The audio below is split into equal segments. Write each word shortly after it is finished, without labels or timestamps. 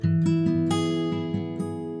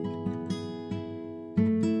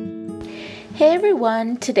Hey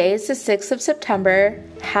everyone, today is the 6th of September.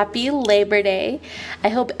 Happy Labor Day. I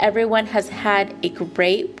hope everyone has had a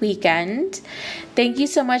great weekend. Thank you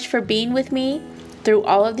so much for being with me through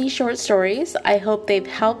all of these short stories. I hope they've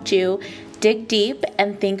helped you dig deep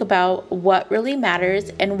and think about what really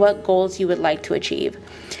matters and what goals you would like to achieve.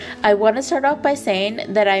 I want to start off by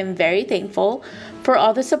saying that I am very thankful for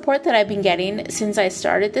all the support that I've been getting since I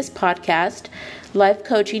started this podcast, Life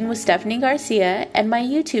Coaching with Stephanie Garcia, and my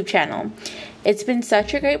YouTube channel. It's been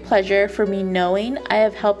such a great pleasure for me knowing I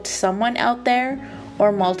have helped someone out there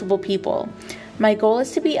or multiple people. My goal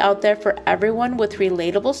is to be out there for everyone with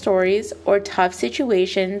relatable stories or tough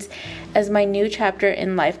situations as my new chapter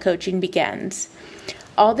in life coaching begins.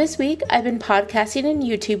 All this week, I've been podcasting and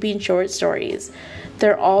YouTubing short stories.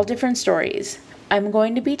 They're all different stories. I'm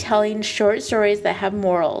going to be telling short stories that have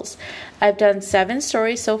morals. I've done 7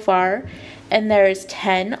 stories so far, and there is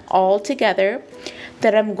 10 all together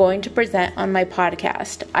that I'm going to present on my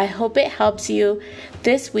podcast. I hope it helps you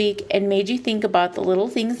this week and made you think about the little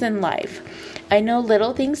things in life. I know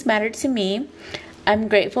little things matter to me. I'm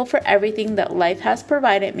grateful for everything that life has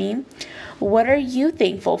provided me. What are you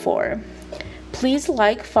thankful for? Please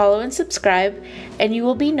like, follow, and subscribe, and you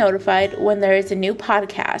will be notified when there is a new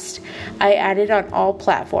podcast. I added on all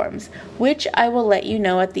platforms, which I will let you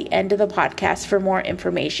know at the end of the podcast for more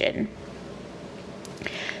information.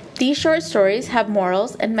 These short stories have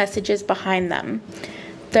morals and messages behind them.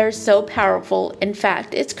 They're so powerful. In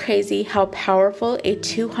fact, it's crazy how powerful a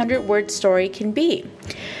 200-word story can be.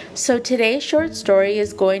 So today's short story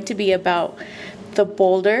is going to be about the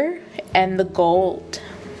boulder and the gold.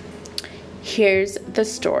 Here's the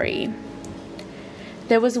story.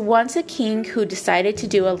 There was once a king who decided to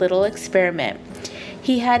do a little experiment.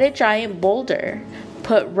 He had a giant boulder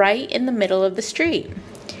put right in the middle of the street.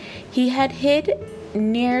 He had hid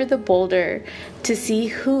near the boulder to see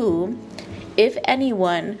who, if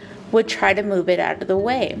anyone, would try to move it out of the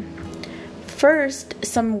way. First,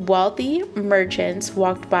 some wealthy merchants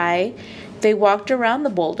walked by. They walked around the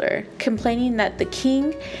boulder, complaining that the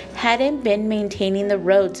king hadn't been maintaining the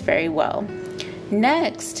roads very well.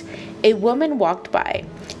 Next, a woman walked by,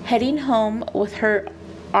 heading home with her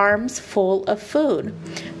arms full of food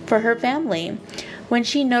for her family. When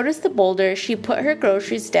she noticed the boulder, she put her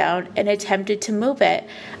groceries down and attempted to move it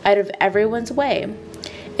out of everyone's way.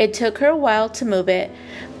 It took her a while to move it,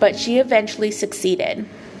 but she eventually succeeded.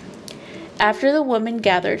 After the woman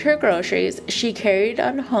gathered her groceries, she carried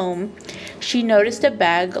on home. She noticed a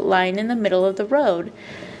bag lying in the middle of the road,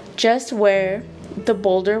 just where the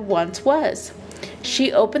boulder once was.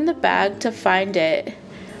 She opened the bag to find it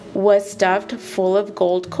was stuffed full of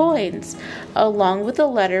gold coins, along with a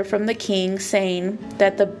letter from the king saying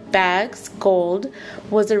that the bag's gold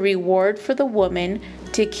was a reward for the woman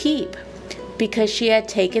to keep because she had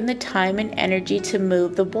taken the time and energy to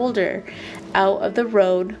move the boulder out of the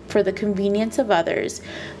road for the convenience of others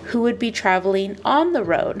who would be traveling on the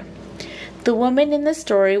road. The woman in the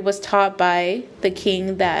story was taught by the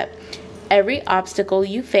king that every obstacle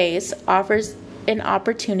you face offers an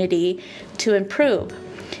opportunity to improve.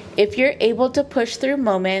 If you're able to push through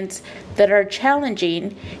moments that are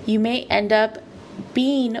challenging, you may end up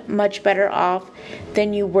being much better off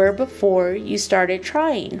than you were before you started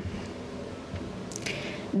trying.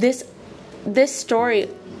 This story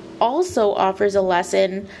also offers a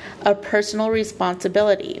lesson of personal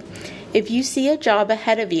responsibility. If you see a job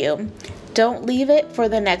ahead of you, don't leave it for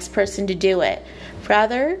the next person to do it.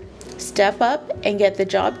 Rather, step up and get the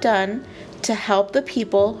job done to help the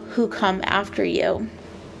people who come after you.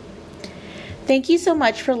 Thank you so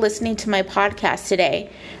much for listening to my podcast today.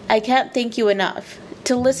 I can't thank you enough.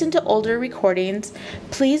 To listen to older recordings,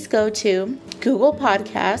 please go to Google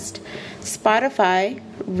Podcast, Spotify,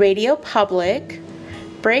 Radio Public,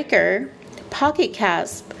 Breaker, Pocket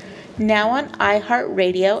Cast, now on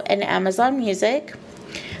iHeartRadio and Amazon Music.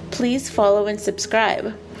 Please follow and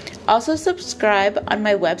subscribe. Also subscribe on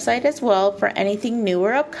my website as well for anything new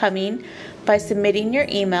or upcoming by submitting your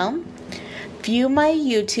email. View my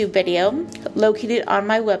YouTube video located on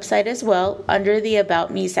my website as well under the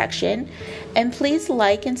About Me section. And please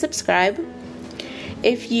like and subscribe.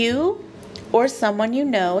 If you or someone you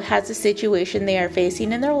know has a situation they are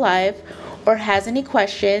facing in their life or has any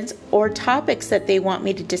questions or topics that they want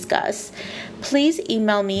me to discuss, please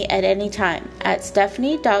email me at any time at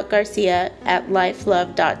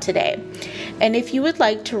stephanie.garcia@lifelove.today. And if you would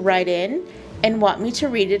like to write in and want me to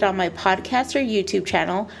read it on my podcast or YouTube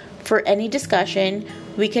channel for any discussion,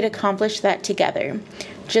 we could accomplish that together.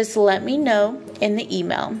 Just let me know in the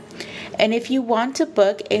email. And if you want to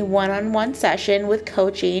book a one-on-one session with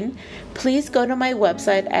coaching, please go to my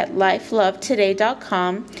website at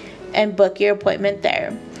lifelovetoday.com and book your appointment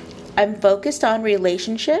there. I'm focused on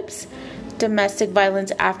relationships, domestic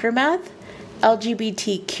violence aftermath,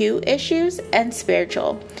 LGBTQ issues, and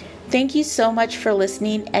spiritual. Thank you so much for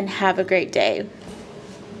listening and have a great day.